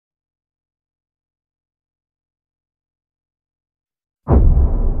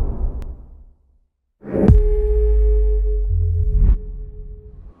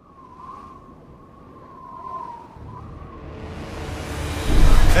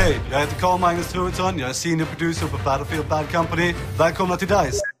Hej, jag heter Carl-Magnus Troedsson. Jag är senior producer på Battlefield Bad Company. Välkomna till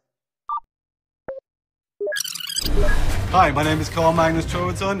DICE. Hi, my name is Carl-Magnus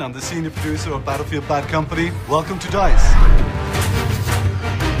Troedsson. I'm the senior producer of Battlefield Bad Company. Welcome to DICE.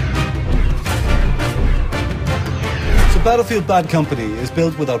 So Battlefield Bad Company is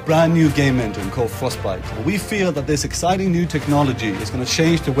built with our brand new game engine called Frostbite. And we feel that this exciting new technology is going to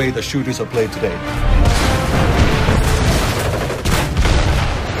change the way that shooters are played today.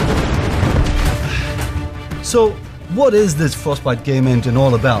 So, what is this Frostbite game engine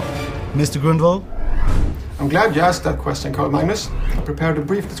all about? Mr. Grundvall? I'm glad you asked that question, Carl-Magnus. I prepared a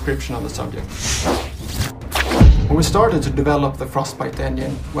brief description on the subject. When we started to develop the Frostbite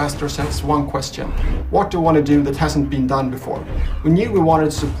engine, we asked ourselves one question. What do we want to do that hasn't been done before? We knew we wanted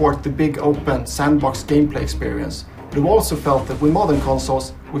to support the big open sandbox gameplay experience, but we also felt that with modern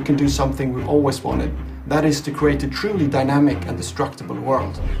consoles we can do something we've always wanted. That is to create a truly dynamic and destructible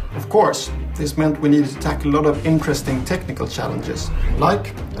world. Of course, this meant we needed to tackle a lot of interesting technical challenges,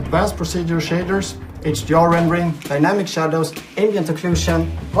 like advanced procedural shaders, HDR rendering, dynamic shadows, ambient occlusion,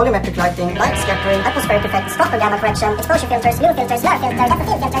 volumetric lighting, light scattering, atmospheric effects, spot gamma correction, exposure filters, blue filters, blur filters, depth of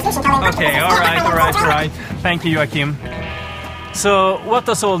field filters, vision coloring... Okay, alright. Thank you, Joachim. So, what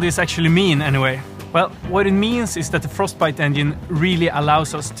does all this actually mean, anyway? Well, what it means is that the Frostbite engine really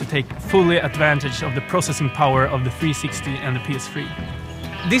allows us to take fully advantage of the processing power of the 360 and the PS3.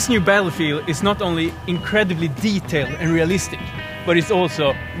 This new Battlefield is not only incredibly detailed and realistic, but it's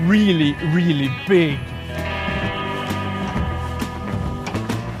also really, really big.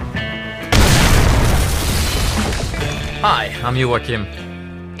 Hi, I'm Joachim,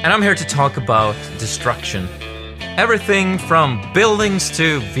 and I'm here to talk about destruction. Everything from buildings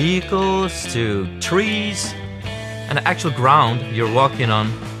to vehicles to trees and the actual ground you're walking on,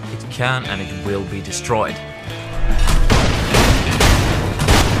 it can and it will be destroyed.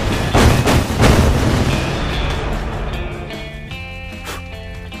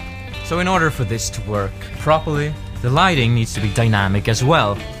 So in order for this to work properly, the lighting needs to be dynamic as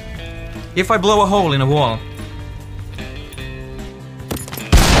well. If I blow a hole in a wall,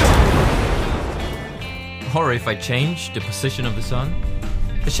 or if I change the position of the sun,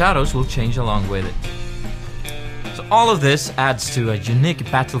 the shadows will change along with it. So all of this adds to a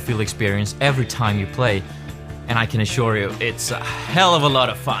unique battlefield experience every time you play, and I can assure you, it's a hell of a lot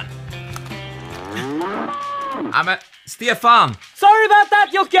of fun. Stefan! Sorry about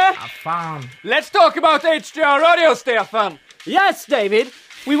that, Jocke! Fan. Let's talk about HDR audio, Stefan! Yes, David.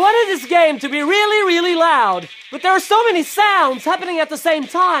 We wanted this game to be really, really loud, but there are so many sounds happening at the same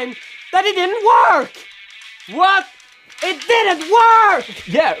time that it didn't work! What? It didn't work!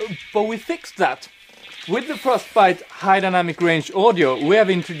 Yeah, but we fixed that. With the Frostbite High Dynamic Range Audio, we have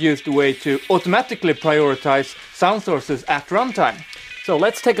introduced a way to automatically prioritize sound sources at runtime. So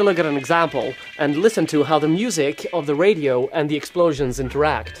let's take a look at an example and listen to how the music of the radio and the explosions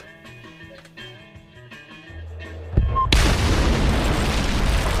interact.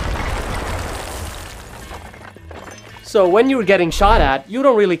 So when you're getting shot at, you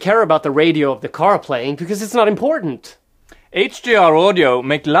don't really care about the radio of the car playing because it's not important. HDR audio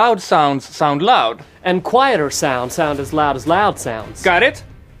make loud sounds sound loud. And quieter sounds sound as loud sounds. Got it?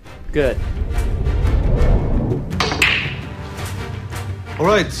 Good.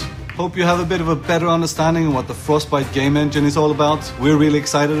 Alright, hope you have a bit of a better understanding of what the Frostbite game engine is all about. We're really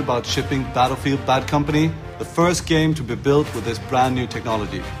excited about shipping Battlefield Bad Company, the first game to be built with this brand new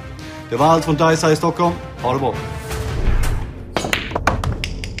technology. Det var allt från DICE här i Stockholm. Ha det bra!